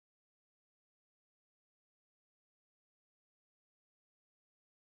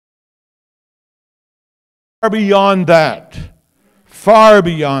beyond that, far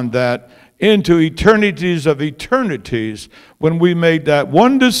beyond that, into eternities of eternities, when we made that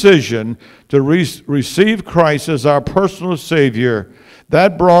one decision to receive Christ as our personal Savior.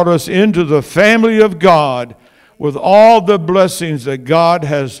 That brought us into the family of God with all the blessings that God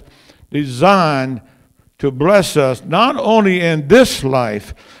has designed to bless us, not only in this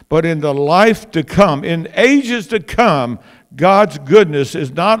life, but in the life to come. In ages to come, God's goodness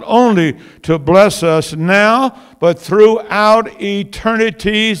is not only to bless us now, but throughout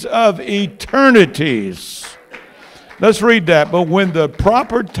eternities of eternities. Let's read that. But when the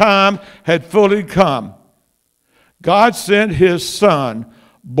proper time had fully come, God sent his Son,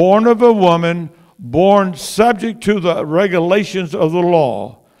 born of a woman, born subject to the regulations of the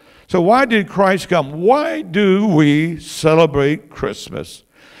law. So why did Christ come? Why do we celebrate Christmas?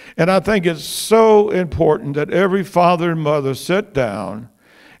 And I think it's so important that every father and mother sit down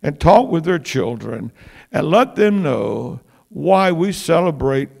and talk with their children and let them know why we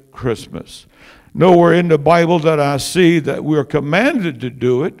celebrate Christmas. Nowhere in the Bible that I see that we're commanded to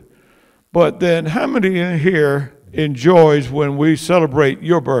do it, but then how many in here enjoys when we celebrate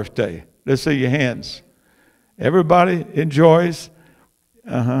your birthday? Let's see your hands. Everybody enjoys?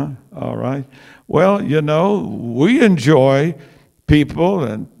 All right. Well, you know, we enjoy people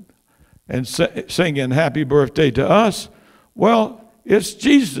and singing happy birthday to us. Well, it's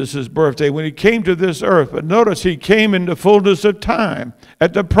Jesus' birthday when he came to this earth. But notice he came in the fullness of time,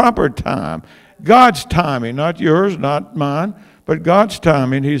 at the proper time. God's timing, not yours, not mine, but God's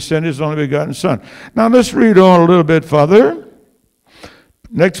timing. He sent his only begotten Son. Now let's read on a little bit further.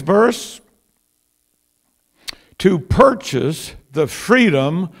 Next verse. To purchase the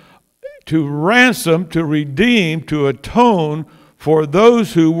freedom, to ransom, to redeem, to atone for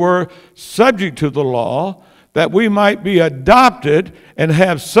those who were subject to the law, that we might be adopted and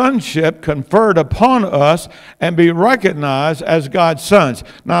have sonship conferred upon us and be recognized as God's sons.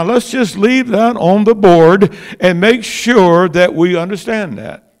 Now let's just leave that on the board and make sure that we understand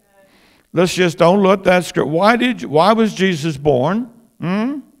that. Let's just don't let that script. Why was Jesus born?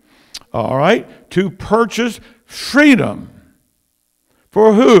 All right, to purchase freedom.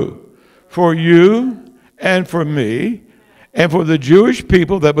 For who? For you and for me and for the Jewish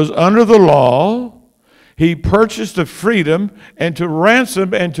people that was under the law. He purchased the freedom and to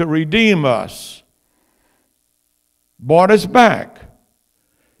ransom and to redeem us. Bought us back.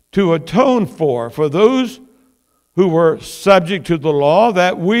 To atone for those who were subject to the law,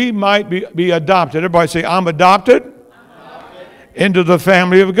 that we might be adopted. Everybody say, I'm adopted, into the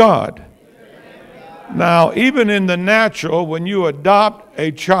family of God. Now, even in the natural, when you adopt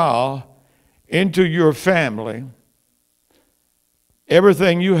a child into your family,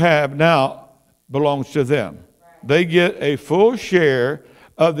 everything you have now belongs to them. They get a full share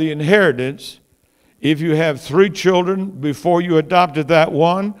of the inheritance. If you have 3 children before you adopted that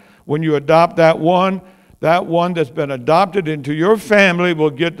one, when you adopt that one that's been adopted into your family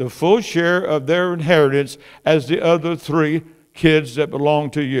will get the full share of their inheritance as the other 3 kids that belong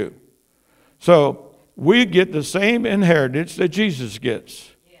to you. So we get the same inheritance that Jesus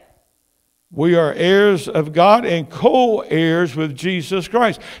gets. We are heirs of God and co-heirs with Jesus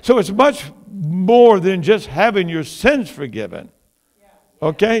Christ. So it's much more than just having your sins forgiven.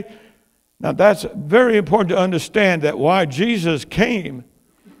 Okay? Now that's very important to understand, that why Jesus came.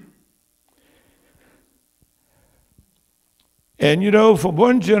 And you know, from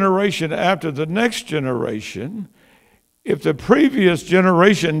one generation after the next generation, if the previous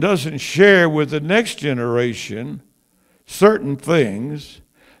generation doesn't share with the next generation certain things,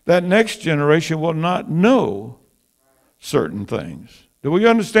 that next generation will not know certain things. Do we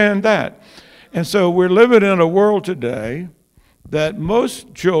understand that? And so we're living in a world today that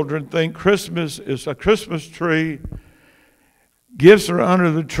most children think Christmas is a Christmas tree, gifts are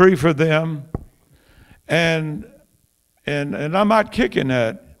under the tree for them, and I'm not kicking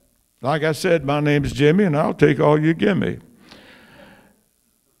that. Like I said, my name's Jimmy, and I'll take all you give me.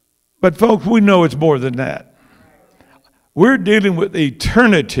 But folks, we know it's more than that. We're dealing with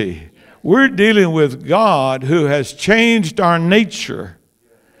eternity. We're dealing with God who has changed our nature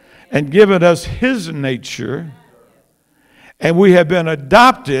and given us his nature, and we have been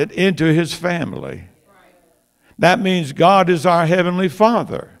adopted into his family. That means God is our heavenly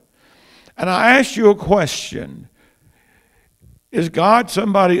Father. And I ask you a question. Is God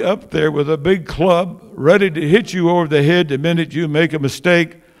somebody up there with a big club ready to hit you over the head the minute you make a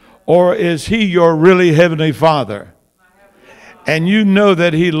mistake? Or is he your really heavenly Father? And you know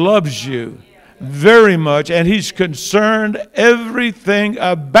that he loves you very much, and he's concerned everything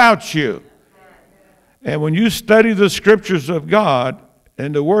about you. And when you study the scriptures of God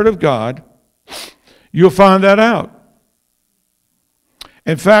and the Word of God, You'll find that out.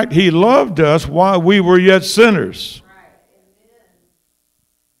 In fact, he loved us while we were yet sinners.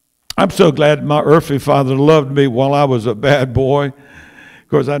 I'm so glad my earthly father loved me while I was a bad boy. Of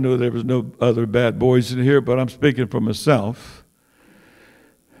course, I knew there was no other bad boys in here, but I'm speaking for myself.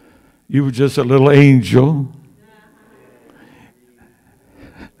 You were just a little angel.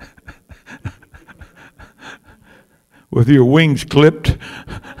 With your wings clipped.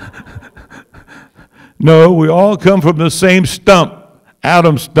 No, we all come from the same stump,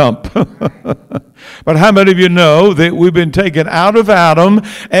 Adam's stump. But how many of you know that we've been taken out of Adam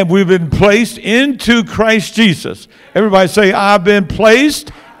and we've been placed into Christ Jesus? Everybody say, I've been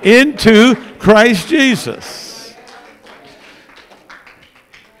placed into Christ Jesus.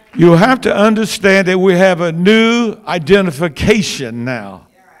 You have to understand that we have a new identification now.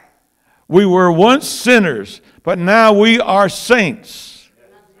 We were once sinners, but now we are saints.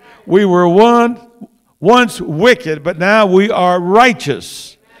 We were once wicked, but now we are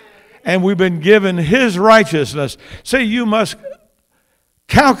righteous. And we've been given his righteousness. See, you must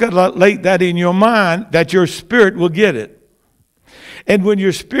calculate that in your mind that your spirit will get it. And when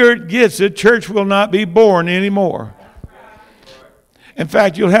your spirit gets it, church will not be born anymore. In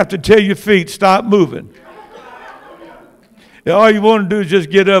fact, you'll have to tell your feet, stop moving. All you want to do is just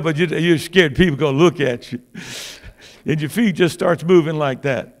get up, but you're scared people are going to look at you. And your feet just starts moving like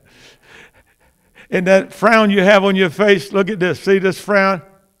that. And that frown you have on your face, look at this. See this frown?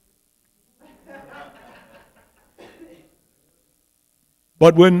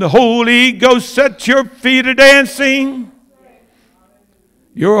 But when the Holy Ghost sets your feet a dancing,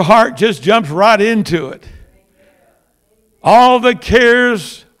 your heart just jumps right into it. All the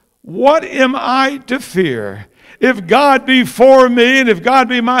cares, what am I to fear? If God be for me and if God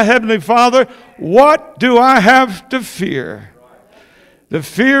be my heavenly Father, what do I have to fear? The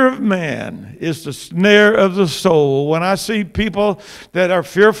fear of man is the snare of the soul. When I see people that are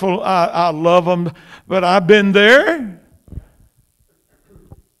fearful, I love them, but I've been there.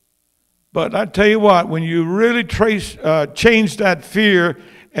 But I tell you what, when you really change that fear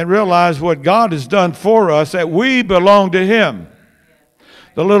and realize what God has done for us, that we belong to him.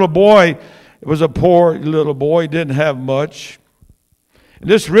 The little boy was a poor little boy, didn't have much. And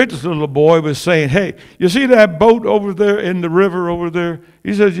this rich little boy was saying, hey, you see that boat over there in the river over there?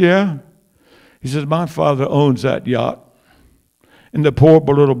 He says, yeah. He says, my father owns that yacht. And the poor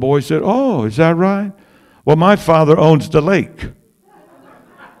little boy said, oh, is that right? Well, my father owns the lake.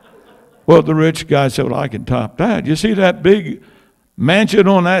 Well, the rich guy said, well, I can top that. You see that big mansion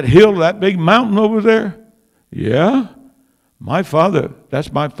on that hill, that big mountain over there? Yeah.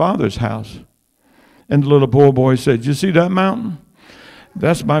 That's my father's house. And the little poor boy said, you see that mountain?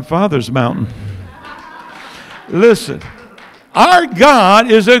 That's my father's mountain. Listen, our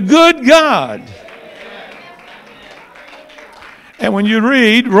God is a good God. And when you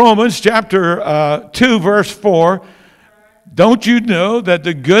read Romans chapter 2, verse 4, don't you know that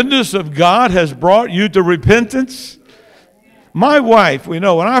the goodness of God has brought you to repentance? My wife, when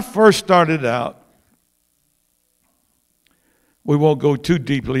I first started out, we won't go too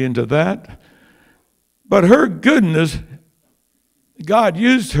deeply into that, but her goodness, God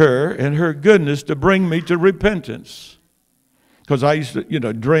used her and her goodness to bring me to repentance. Because I used to,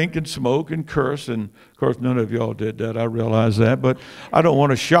 drink and smoke and curse, and of course none of y'all did that, I realize that, but I don't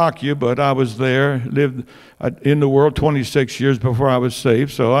want to shock you, but I was there, lived in the world 26 years before I was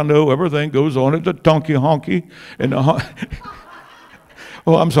saved, so I know everything goes on at the tonky-honky, and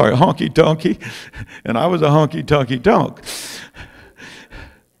honky-tonky, and I was a honky-tonky-tonk.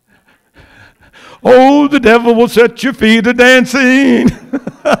 Oh, the devil will set your feet a dancing.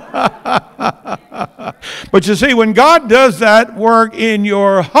 But you see, when God does that work in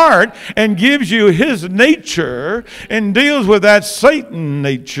your heart and gives you his nature and deals with that Satan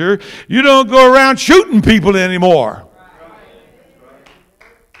nature, you don't go around shooting people anymore.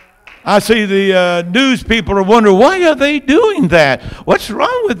 I see the news people are wondering, why are they doing that? What's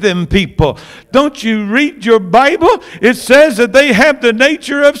wrong with them people? Don't you read your Bible? It says that they have the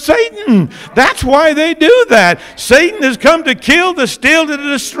nature of Satan. That's why they do that. Satan has come to kill, to steal, to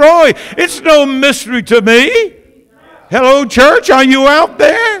destroy. It's no mystery to me. Hello, church, are you out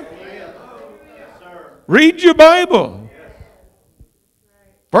there? Read your Bible.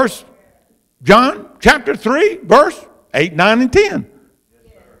 First John chapter 3, verse 8, 9, and 10.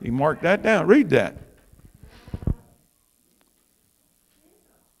 You mark that down. Read that.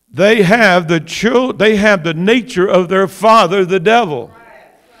 They have the nature of their father, the devil.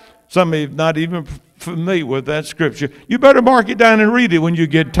 Some of you are not even familiar with that scripture. You better mark it down and read it when you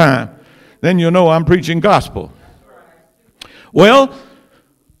get time. Then you'll know I'm preaching gospel. Well,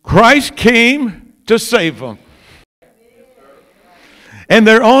 Christ came to save them. And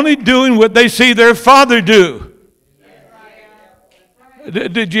they're only doing what they see their father do.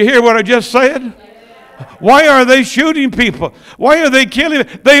 Did you hear what I just said? Why are they shooting people? Why are they killing?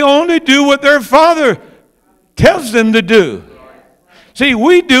 They only do what their father tells them to do. See,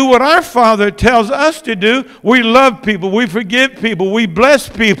 we do what our Father tells us to do. We love people. We forgive people. We bless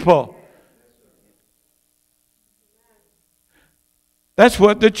people. That's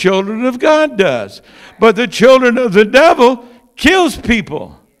what the children of God does. But the children of the devil kills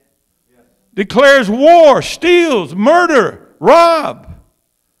people, declares war, steals, murder, rob.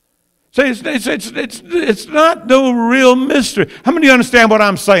 See, it's not no real mystery. How many of you understand what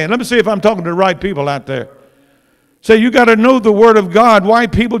I'm saying? Let me see if I'm talking to the right people out there. So you got to know the Word of God, why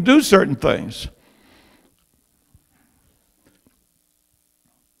people do certain things.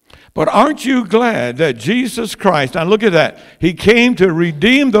 But aren't you glad that Jesus Christ, now look at that, He came to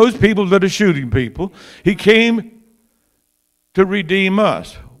redeem those people that are shooting people. He came to redeem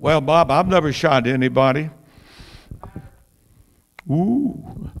us. Well, Bob, I've never shot anybody.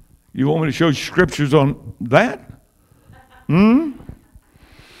 Ooh, you want me to show scriptures on that?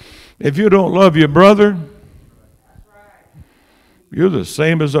 If you don't love your brother, you're the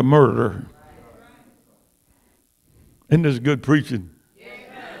same as a murderer. Isn't this good preaching?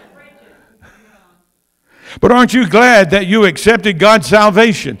 But aren't you glad that you accepted God's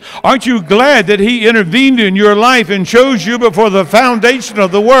salvation? Aren't you glad that He intervened in your life and chose you before the foundation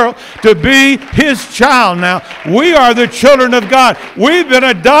of the world to be His child? Now, we are the children of God. We've been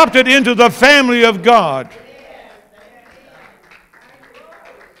adopted into the family of God.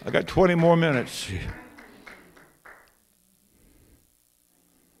 I got 20 more minutes.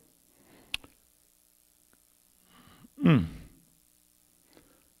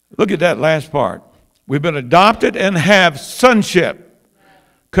 Look at that last part. We've been adopted and have sonship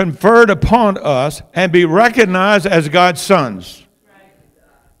conferred upon us and be recognized as God's sons.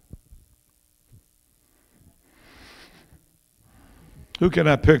 Who can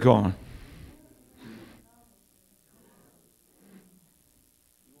I pick on?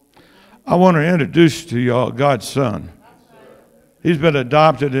 I want to introduce to y'all God's son. He's been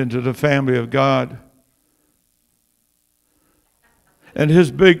adopted into the family of God. And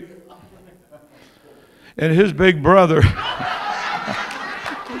his big brother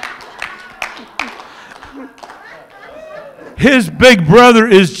his big brother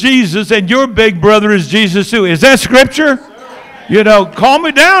is Jesus, and your big brother is Jesus too. Is that scripture? You know, call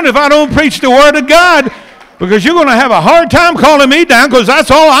me down if I don't preach the Word of God, because you're going to have a hard time calling me down, because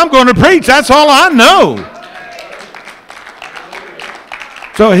that's all I'm going to preach. That's all I know.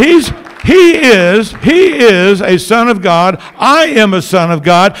 So He is a son of God. I am a son of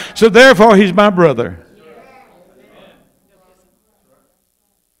God. So therefore, he's my brother.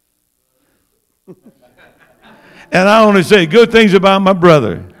 And I only say good things about my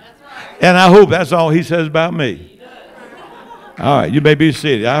brother. And I hope that's all he says about me. All right, you may be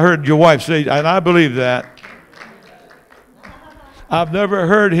seated. I heard your wife say, and I believe that. I've never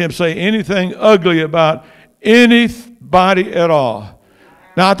heard him say anything ugly about anybody at all.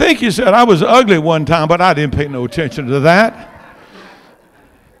 Now, I think he said I was ugly one time, but I didn't pay no attention to that.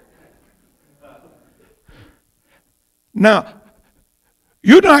 Now,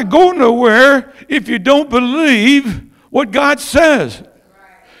 you're not going nowhere if you don't believe what God says.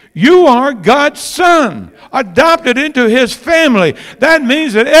 You are God's son, adopted into His family. That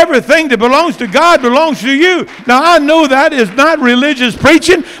means that everything that belongs to God belongs to you. Now, I know that is not religious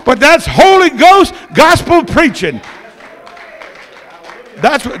preaching, but that's Holy Ghost gospel preaching.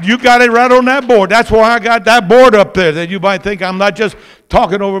 That's what you got it right on that board. That's why I got that board up there, that you might think I'm not just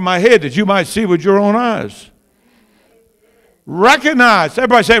talking over my head, that you might see with your own eyes. Recognize.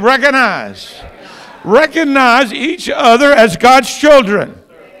 Everybody say recognize. Recognize each other as God's children.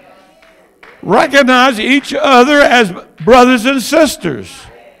 Recognize each other as brothers and sisters.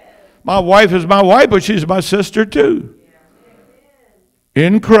 My wife is my wife, but she's my sister too.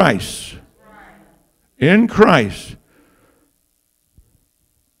 In Christ. In Christ.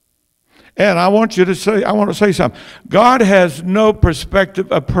 And I want to say something. God has no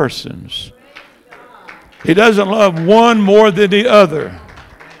perspective of persons. He doesn't love one more than the other.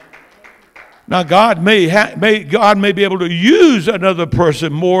 Now, God may be able to use another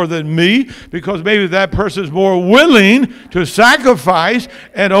person more than me, because maybe that person is more willing to sacrifice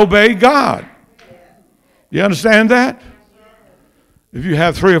and obey God. You understand that? If you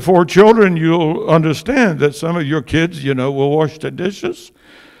have 3 or 4 children, you'll understand that some of your kids, will wash the dishes,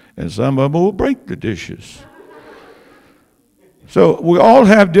 and some of them will break the dishes. So we all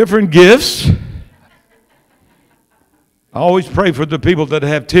have different gifts. I always pray for the people that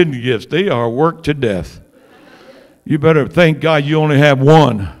have 10 gifts. They are worked to death. You better thank God you only have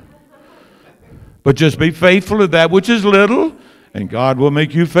one. But just be faithful to that which is little, and God will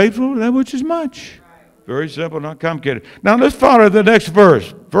make you faithful to that which is much. Very simple, not complicated. Now let's follow the next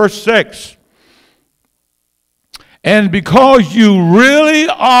verse, verse 6. And because you really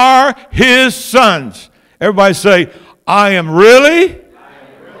are his sons. Everybody say, I am really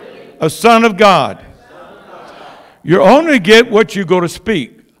a son of God. You only get what you go to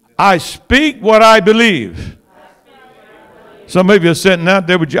speak. I speak what I believe. Some of you are sitting out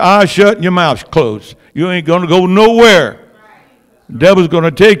there with your eyes shut and your mouth closed. You ain't going to go nowhere. The devil's going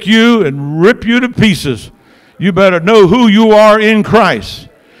to take you and rip you to pieces. You better know who you are in Christ.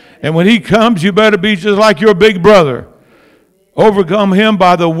 And when he comes, you better be just like your big brother. Overcome him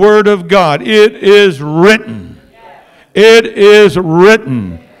by the word of God. It is written. It is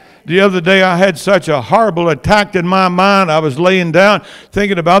written. The other day I had such a horrible attack in my mind. I was laying down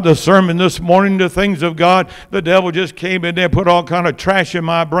thinking about the sermon this morning, the things of God. The devil just came in there, put all kind of trash in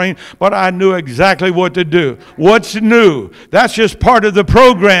my brain, but I knew exactly what to do. What's new? That's just part of the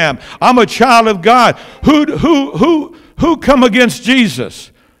program. I'm a child of God. Who come against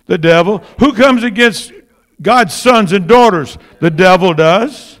Jesus? The devil. Who comes against God's sons and daughters? The devil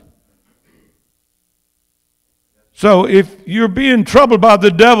does. So if you're being troubled by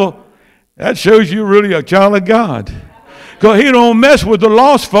the devil, that shows you're really a child of God. Because he don't mess with the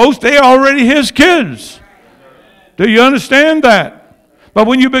lost folks. They already his kids. Do you understand that? But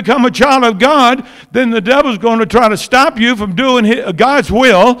when you become a child of God, then the devil's going to try to stop you from doing God's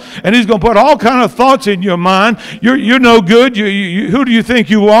will, and he's going to put all kind of thoughts in your mind. You're no good. Who do you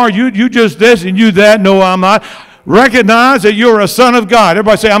think you are? You just this and you that. No, I'm not. Recognize that you're a son of God.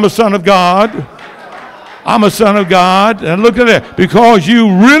 Everybody say, I'm a son of God. I'm a son of God. And look at that. Because you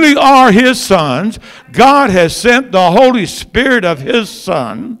really are his sons, God has sent the Holy Spirit of his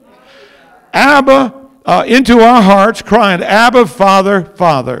Son, Abba, into our hearts, crying, Abba, Father,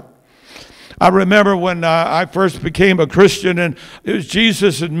 Father. I remember when I first became a Christian, and it was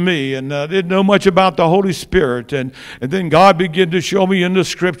Jesus and me, and I didn't know much about the Holy Spirit. And then God began to show me in the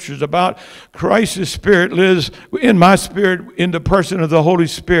Scriptures about Christ's Spirit lives in my spirit in the person of the Holy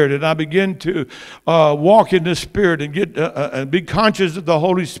Spirit. And I began to walk in the Spirit and get and be conscious of the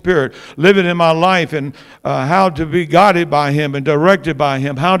Holy Spirit living in my life, and how to be guided by him and directed by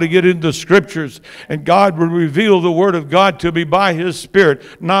him, how to get into the Scriptures. And God would reveal the Word of God to me by his Spirit,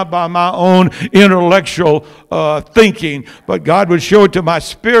 not by my own intellectual thinking, but God would show it to my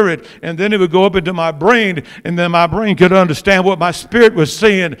spirit, and then it would go up into my brain, and then my brain could understand what my spirit was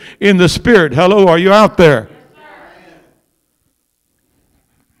saying in the Spirit. Hello, are you out there?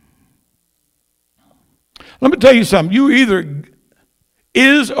 Let me tell you something. You either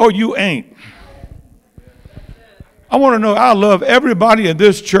is or you ain't. I want to know, I love everybody in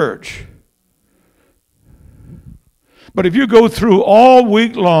this church. But if you go through all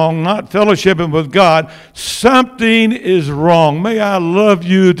week long not fellowshipping with God, something is wrong. May I love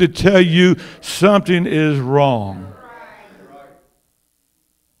you to tell you something is wrong.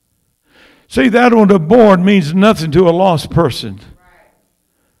 See, that on the board means nothing to a lost person.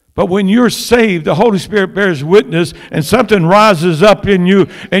 But when you're saved, the Holy Spirit bears witness, and something rises up in you,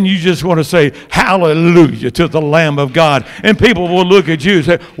 and you just want to say, hallelujah to the Lamb of God. And people will look at you and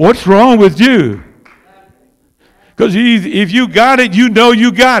say, what's wrong with you? Because if you got it, you know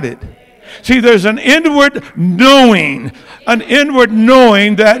you got it. See, there's an inward knowing that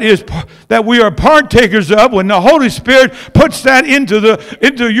we are partakers of. When the Holy Spirit puts that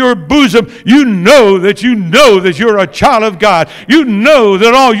into your bosom, you know that you're a child of God. You know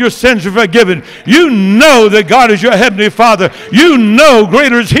that all your sins are forgiven. You know that God is your heavenly Father. You know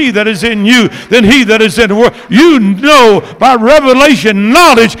greater is he that is in you than he that is in the world. You know by revelation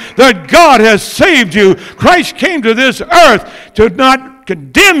knowledge that God has saved you. Christ came to this earth to not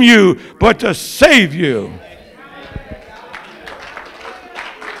condemn you, but to save you.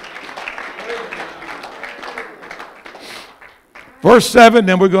 Verse 7,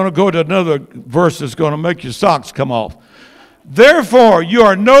 then we're going to go to another verse that's going to make your socks come off. Therefore, you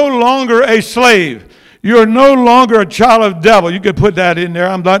are no longer a slave. You are no longer a child of the devil. You could put that in there.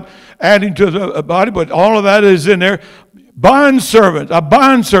 I'm not adding to the body, but all of that is in there. Bondservant, a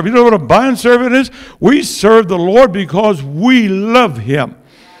bondservant. You know what a bondservant is? We serve the Lord because we love him,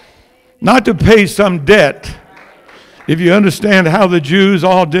 not to pay some debt. If you understand how the Jews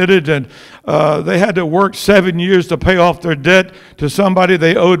all did it, and they had to work 7 years to pay off their debt to somebody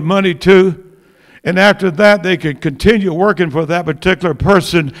they owed money to. And after that, they could continue working for that particular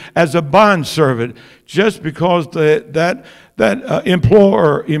person as a bondservant, just because that that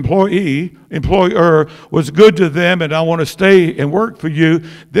employer was good to them and I want to stay and work for you,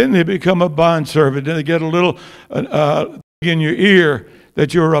 then they become a bondservant. Then they get a little in your ear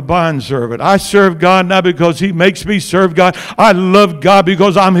that you're a bondservant. I serve God not because He makes me serve God. I love God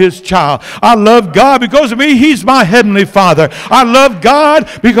because I'm His child. I love God because of me. He's my heavenly Father. I love God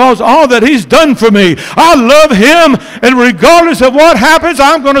because all that He's done for me. I love Him, and regardless of what happens,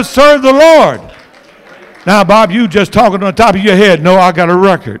 I'm going to serve the Lord. Now, Bob, you just talking on the top of your head. No, I got a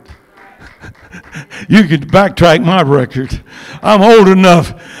record. You can backtrack my record. I'm old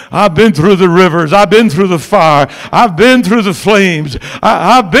enough. I've been through the rivers. I've been through the fire. I've been through the flames.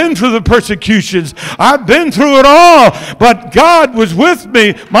 I've been through the persecutions. I've been through it all. But God was with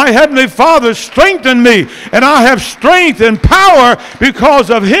me. My Heavenly Father strengthened me. And I have strength and power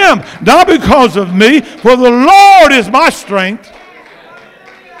because of Him, not because of me. For the Lord is my strength.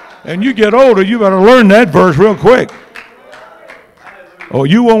 And you get older, you better learn that verse real quick. Or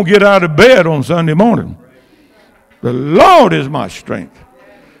you won't get out of bed on Sunday morning. The Lord is my strength.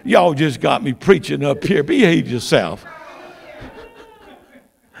 Y'all just got me preaching up here. Behave yourself.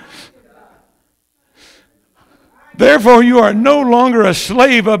 Therefore, you are no longer a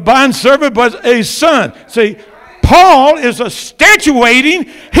slave, a bondservant, but a son. See, Paul is accentuating.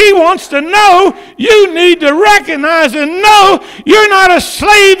 He wants to know you need to recognize and know you're not a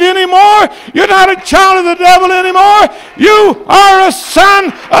slave anymore. You're not a child of the devil anymore. You are a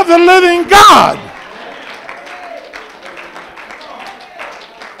son of the living God.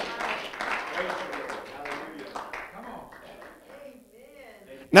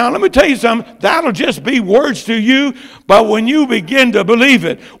 Now, let me tell you something. That'll just be words to you, but when you begin to believe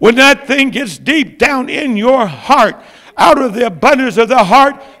it, when that thing gets deep down in your heart, out of the abundance of the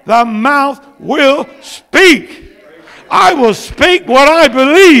heart, the mouth will speak. I will speak what I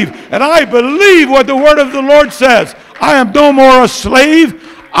believe, and I believe what the word of the Lord says. I am no more a slave.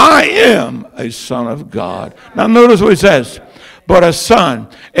 I am a son of God. Now, notice what it says. But a son.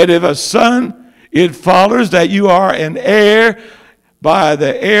 And if a son, it follows that you are an heir by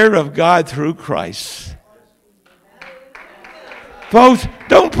the heir of God through Christ. Folks,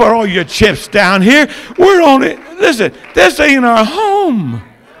 don't put all your chips down here. We're on it. Listen, this ain't our home.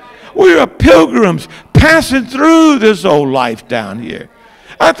 We're pilgrims passing through this old life down here.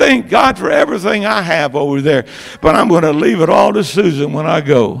 I thank God for everything I have over there, but I'm going to leave it all to Susan when I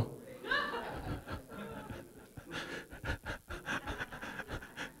go.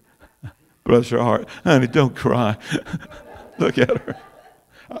 Bless her heart. Honey, don't cry. Look at her.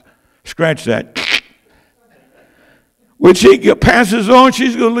 Scratch that. When she passes on,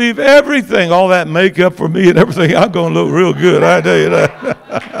 she's going to leave everything, all that makeup for me and everything. I'm going to look real good, I tell you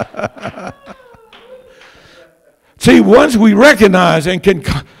that. See, once we recognize and can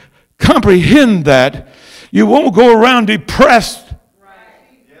comprehend that, you won't go around depressed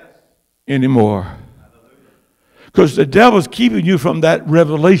anymore. Because the devil's keeping you from that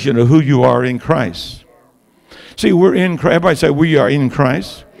revelation of who you are in Christ. See, we're in Christ. Everybody say, we are in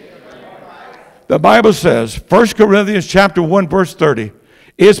Christ. The Bible says, 1 Corinthians chapter 1, verse 30,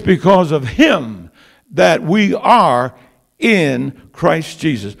 it's because of Him that we are in Christ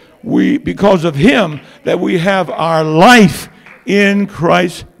Jesus. Because of Him that we have our life in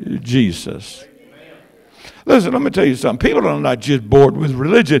Christ Jesus. Listen, let me tell you something. People are not just bored with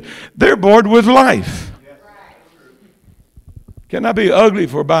religion. They're bored with life. Can I be ugly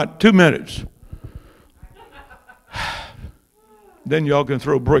for about 2 minutes? Then y'all can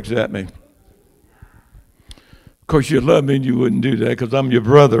throw bricks at me. Of course, you love me and you wouldn't do that because I'm your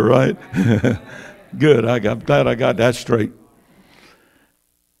brother, right? Good. I'm glad I got that straight.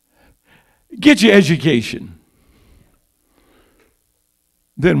 Get your education.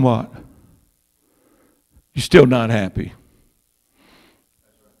 Then what? You're still not happy.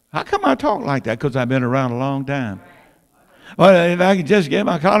 How come I talk like that? Because I've been around a long time. Well, if I could just get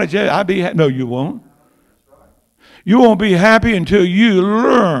my college, I'd be happy. No, you won't. You won't be happy until you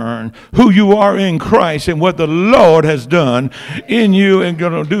learn who you are in Christ and what the Lord has done in you and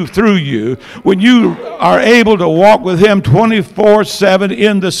going to do through you. When you are able to walk with Him 24/7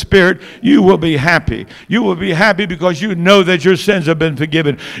 in the Spirit, you will be happy. You will be happy because you know that your sins have been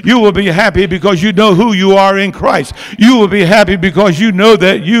forgiven. You will be happy because you know who you are in Christ. You will be happy because you know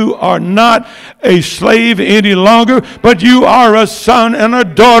that you are not a slave any longer, but you are a son and a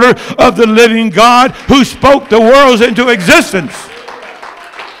daughter of the living God who spoke the world into existence.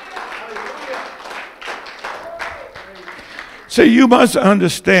 See, you must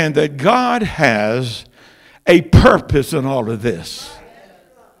understand that God has a purpose in all of this.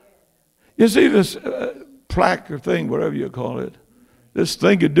 You see this plaque or thing, whatever you call it, this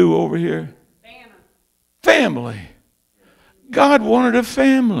thing you do over here? Family. God wanted a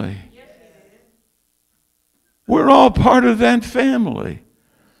family. We're all part of that family.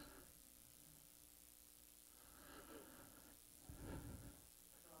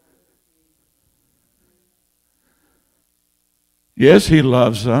 Yes, he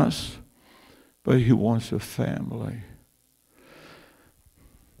loves us, but he wants a family.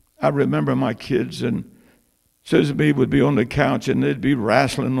 I remember my kids, and Susan and me would be on the couch, and they'd be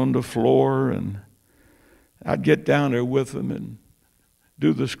wrestling on the floor, and I'd get down there with them and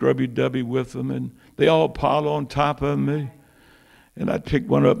do the scrubby-dubby with them, and they all pile on top of me, and I'd pick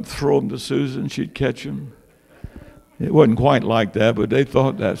one up and throw them to Susan. She'd catch them. It wasn't quite like that, but they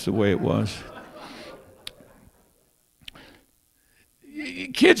thought that's the way it was.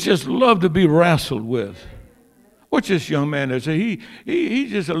 Kids just love to be wrestled with. What's this young man there? He's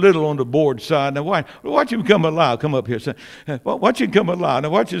just a little on the bored side. Now watch him come alive. Come up here. Son. Watch him come alive.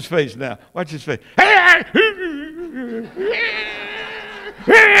 Now watch his face now. Watch his face.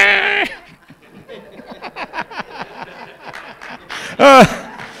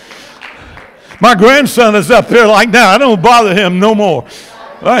 My grandson is up there like now. I don't bother him no more.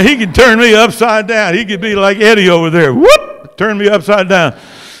 He can turn me upside down. He could be like Eddie over there. Whoop! Turn me upside down.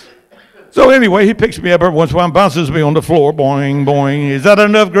 So anyway, he picks me up every once in a while and bounces me on the floor. Boing, boing. Is that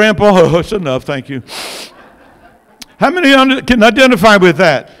enough, Grandpa? Oh, it's enough. Thank you. How many can identify with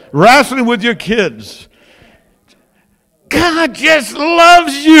that? Wrestling with your kids. God just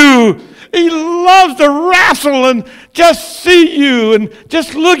loves you. He loves to wrestle and just see you and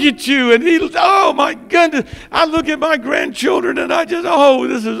just look at you. And oh my goodness. I look at my grandchildren and I just, oh,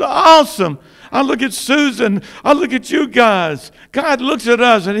 this is awesome. I look at Susan. I look at you guys. God looks at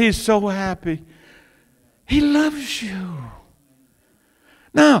us and he's so happy. He loves you.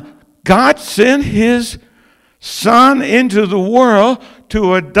 Now, God sent his Son into the world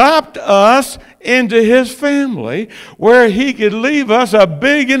to adopt us into his family where he could leave us a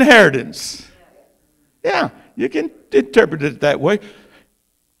big inheritance. Yeah, you can interpret it that way.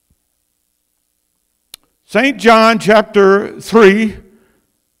 St. John chapter 3.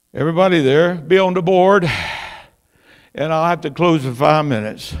 Everybody there, be on the board. And I'll have to close in 5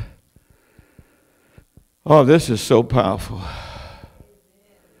 minutes. Oh, this is so powerful.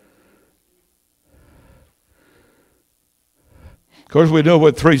 Of course, we know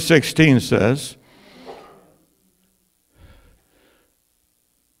what 3:16 says.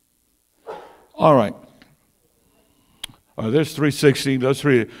 All right. There's 3:16. Let's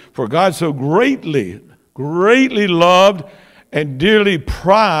read it. For God so greatly loved and dearly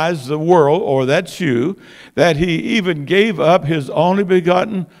prized the world, or that's you, that he even gave up his only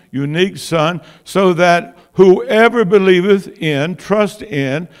begotten, unique Son, so that whoever believeth in, trust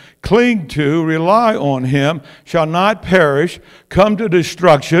in, cling to, rely on him, shall not perish, come to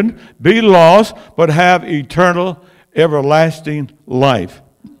destruction, be lost, but have eternal, everlasting life.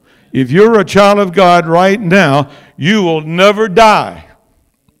 If you're a child of God right now, you will never die.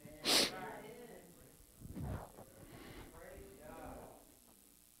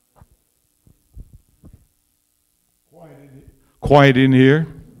 Quiet in here.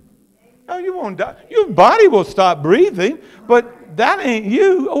 No, you won't die. Your body will stop breathing, but that ain't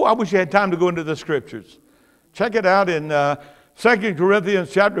you. Oh, I wish you had time to go into the scriptures. Check it out in 2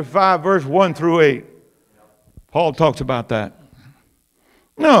 Corinthians chapter 5, verse 1 through 8. Paul talks about that.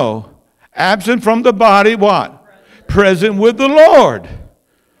 No. Absent from the body, what? Present with the Lord.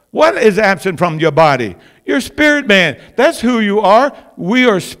 What is absent from your body? Your spirit man. That's who you are. We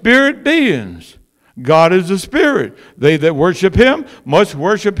are spirit beings. God is a spirit. They that worship him must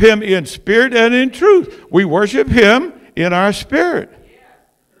worship him in spirit and in truth. We worship him in our spirit.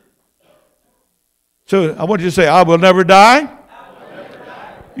 So I want you to say, I will never die. I will never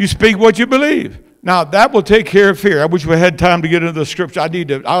die. You speak what you believe. Now that will take care of fear. I wish we had time to get into the scripture.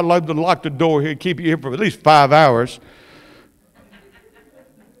 I'd love to lock the door here and keep you here for at least 5 hours.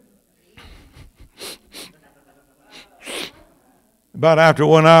 About after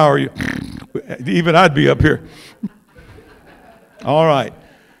 1 hour, even I'd be up here. All right.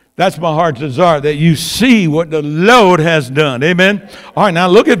 That's my heart's desire, that you see what the Lord has done. Amen. All right, now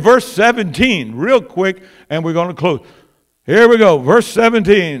look at verse 17 real quick, and we're going to close. Here we go. Verse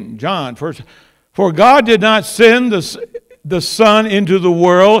 17, John. First, for God did not send the Son into the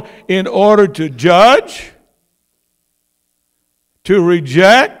world in order to judge, to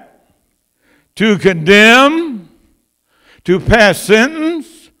reject, to condemn, to pass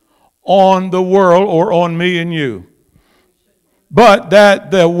sentence on the world or on me and you, but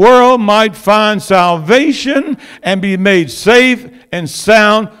that the world might find salvation and be made safe and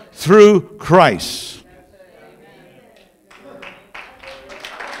sound through Christ.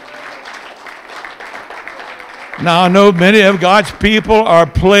 Now, I know many of God's people are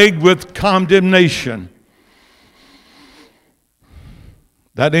plagued with condemnation.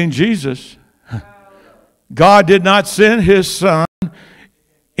 That ain't Jesus. God did not send his Son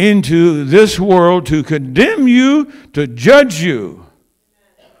into this world to condemn you, to judge you.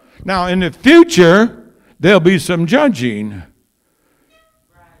 Now, in the future, there'll be some judging.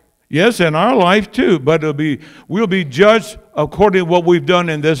 Yes, in our life too, but we'll be judged according to what we've done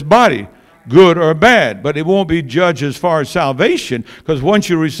in this body, good or bad. But it won't be judged as far as salvation, because once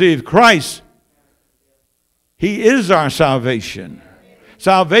you receive Christ, he is our salvation.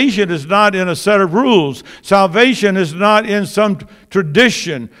 Salvation is not in a set of rules. Salvation is not in some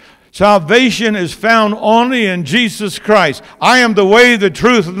tradition. Salvation is found only in Jesus Christ. I am the way, the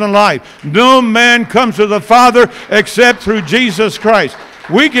truth, and the life. No man comes to the Father except through Jesus Christ.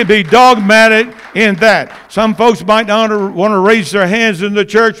 We can be dogmatic in that. Some folks might not want to raise their hands in the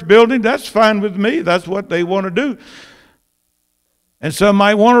church building. That's fine with me. That's what they want to do. And some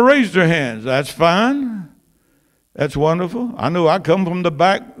might want to raise their hands. That's fine. That's wonderful. I know I come from the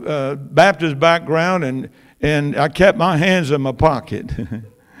Baptist background, and I kept my hands in my pocket.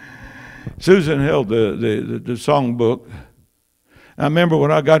 Susan held the song book. I remember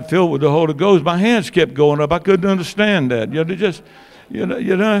when I got filled with the Holy Ghost, my hands kept going up. I couldn't understand that.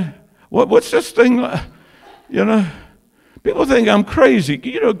 What's this thing? People think I'm crazy.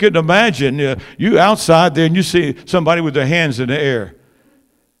 Can imagine you outside there and you see somebody with their hands in the air,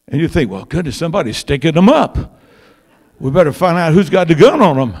 and you think, well, goodness, somebody's sticking them up. We better find out who's got the gun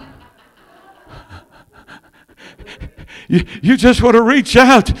on them. You just want to reach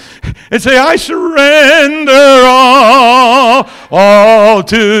out and say, I surrender all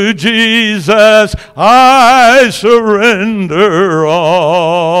to Jesus. I surrender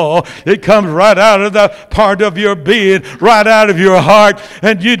all. It comes right out of the part of your being, right out of your heart.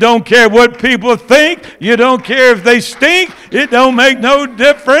 And you don't care what people think. You don't care if they stink. It don't make no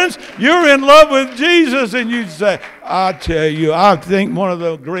difference. You're in love with Jesus, and you say, I tell you, I think one of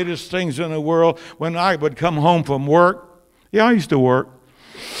the greatest things in the world, when I would come home from work, I used to work,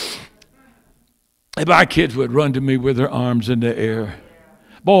 and my kids would run to me with their arms in the air.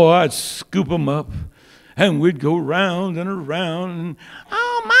 Boy, I'd scoop them up, and we'd go round and around, and,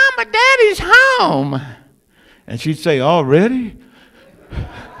 oh, Mama, Daddy's home. And she'd say, already?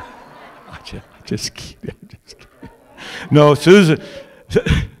 Just kidding. No, Susan.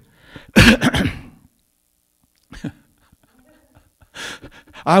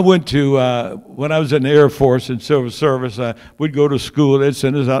 I went to, when I was in the Air Force in civil service, we'd go to school. They'd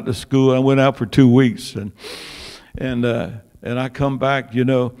send us out to school. I went out for 2 weeks, and I come back,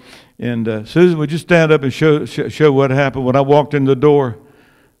 and Susan, would you stand up and show what happened when I walked in the door?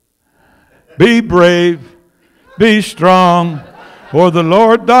 Be brave, be strong, for the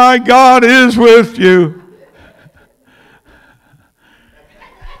Lord thy God is with you.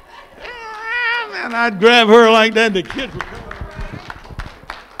 And I'd grab her like that, and the kids would come.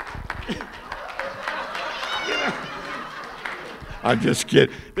 I'm just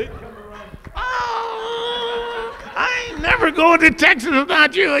kidding. They'd come around. Oh, I ain't never going to Texas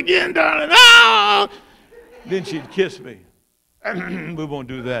without you again, darling. Oh. Then she'd kiss me. We won't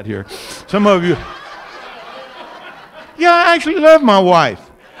do that here. Some of you. Yeah, I actually love my wife.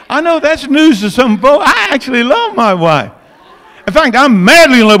 I know that's news to some folks. I actually love my wife. In fact, I'm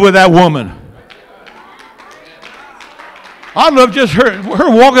madly in love with that woman. I love just her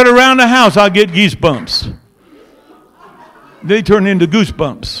walking around the house. I'll get goosebumps. They turn into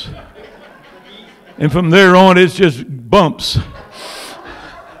goosebumps. And from there on, it's just bumps.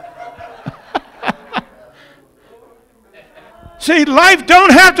 See, life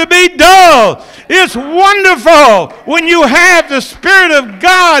don't have to be dull. It's wonderful when you have the Spirit of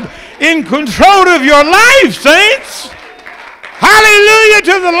God in control of your life, saints. Hallelujah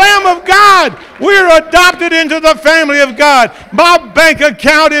to the Lamb of God. We're adopted into the family of God. My bank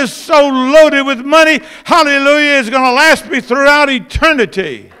account is so loaded with money. Hallelujah, it's going to last me throughout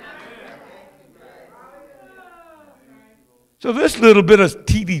eternity. So this little bit of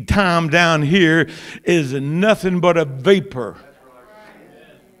teeny time down here is nothing but a vapor.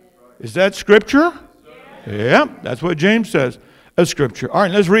 Is that scripture? Yeah, that's what James says. That's scripture. All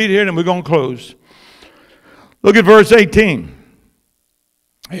right, let's read here and we're going to close. Look at verse 18.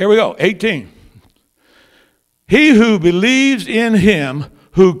 Here we go, 18. He who believes in him,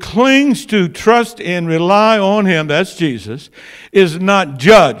 who clings to trust and rely on him, that's Jesus, is not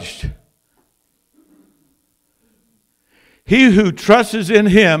judged. He who trusts in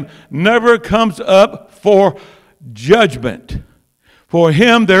him never comes up for judgment. For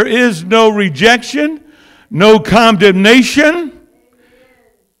him there is no rejection, no condemnation.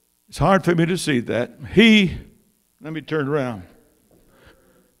 It's hard for me to see that. He Let me turn around.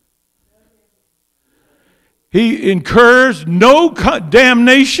 He incurs no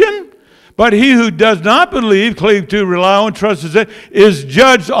damnation, but he who does not believe, cleave to, rely on, trust is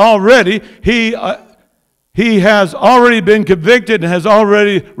judged already. He has already been convicted and has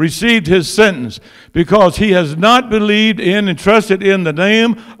already received his sentence because he has not believed in and trusted in the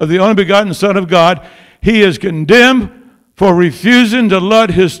name of the only begotten Son of God. He is condemned for refusing to let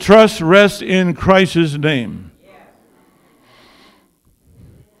his trust rest in Christ's name.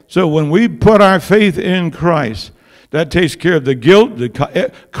 So when we put our faith in Christ, that takes care of the guilt.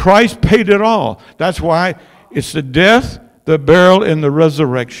 Christ paid it all. That's why it's the death, the burial, and the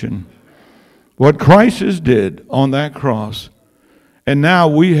resurrection. What Christ has did on that cross. And now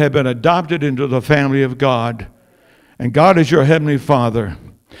we have been adopted into the family of God. And God is your heavenly Father.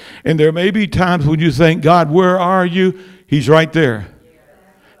 And there may be times when you think, God, where are you? He's right there.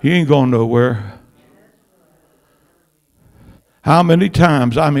 He ain't going nowhere. How many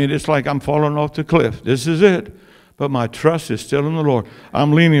times, I mean, it's like I'm falling off the cliff. This is it. But my trust is still in the Lord.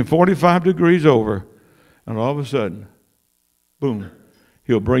 I'm leaning 45 degrees over. And all of a sudden, boom,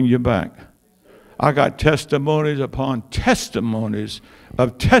 he'll bring you back. I got testimonies upon testimonies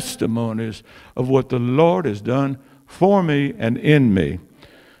of what the Lord has done for me and in me.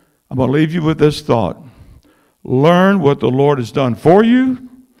 I'm going to leave you with this thought. Learn what the Lord has done for you.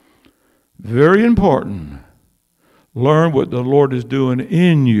 Very important. Learn what the Lord is doing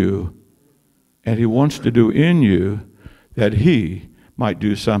in you, and he wants to do in you that he might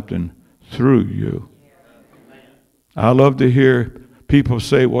do something through you. I love to hear people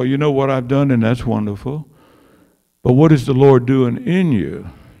say, well, you know what I've done, and that's wonderful. But what is the Lord doing in you?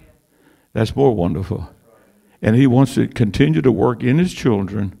 That's more wonderful. And he wants to continue to work in his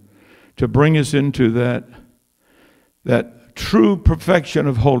children to bring us into that true perfection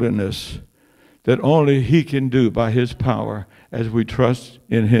of holiness that only he can do by his power as we trust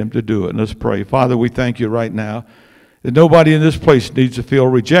in him to do it. And let's pray. Father, we thank you right now that nobody in this place needs to feel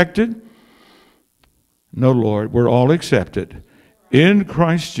rejected. No, Lord, we're all accepted in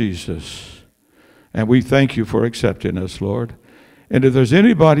Christ Jesus. And we thank you for accepting us, Lord. And if there's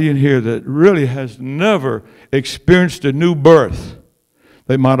anybody in here that really has never experienced a new birth,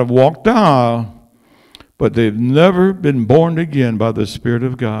 they might have walked the aisle, but they've never been born again by the Spirit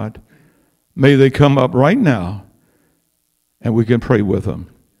of God. May they come up right now and we can pray with them.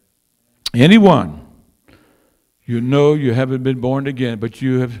 Anyone, you know you haven't been born again, but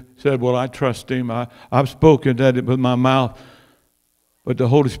you have said, well, I trust him. I've spoken that with my mouth, but the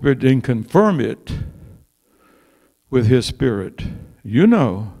Holy Spirit didn't confirm it with his Spirit. You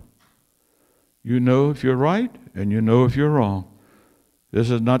know if you're right and you know if you're wrong. This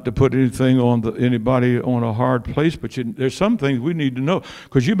is not to put anything on anybody on a hard place, but there's some things we need to know.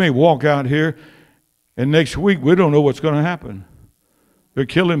 Because you may walk out here, and next week we don't know what's going to happen. They're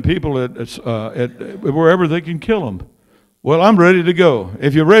killing people at wherever they can kill them. Well, I'm ready to go.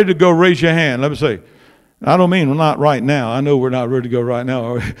 If you're ready to go, raise your hand. Let me say, I don't mean not right now. I know we're not ready to go right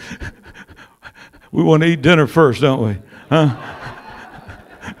now. We want to eat dinner first, don't we? Huh?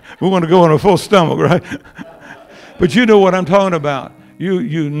 We want to go on a full stomach, right? But you know what I'm talking about.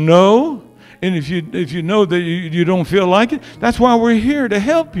 You know, and if you know that you don't feel like it, that's why we're here, to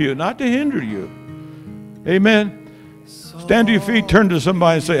help you, not to hinder you. Amen. Stand to your feet, turn to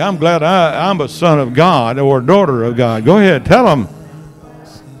somebody and say, I'm glad I'm a son of God or a daughter of God. Go ahead, tell them.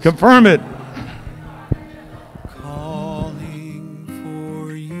 Confirm it.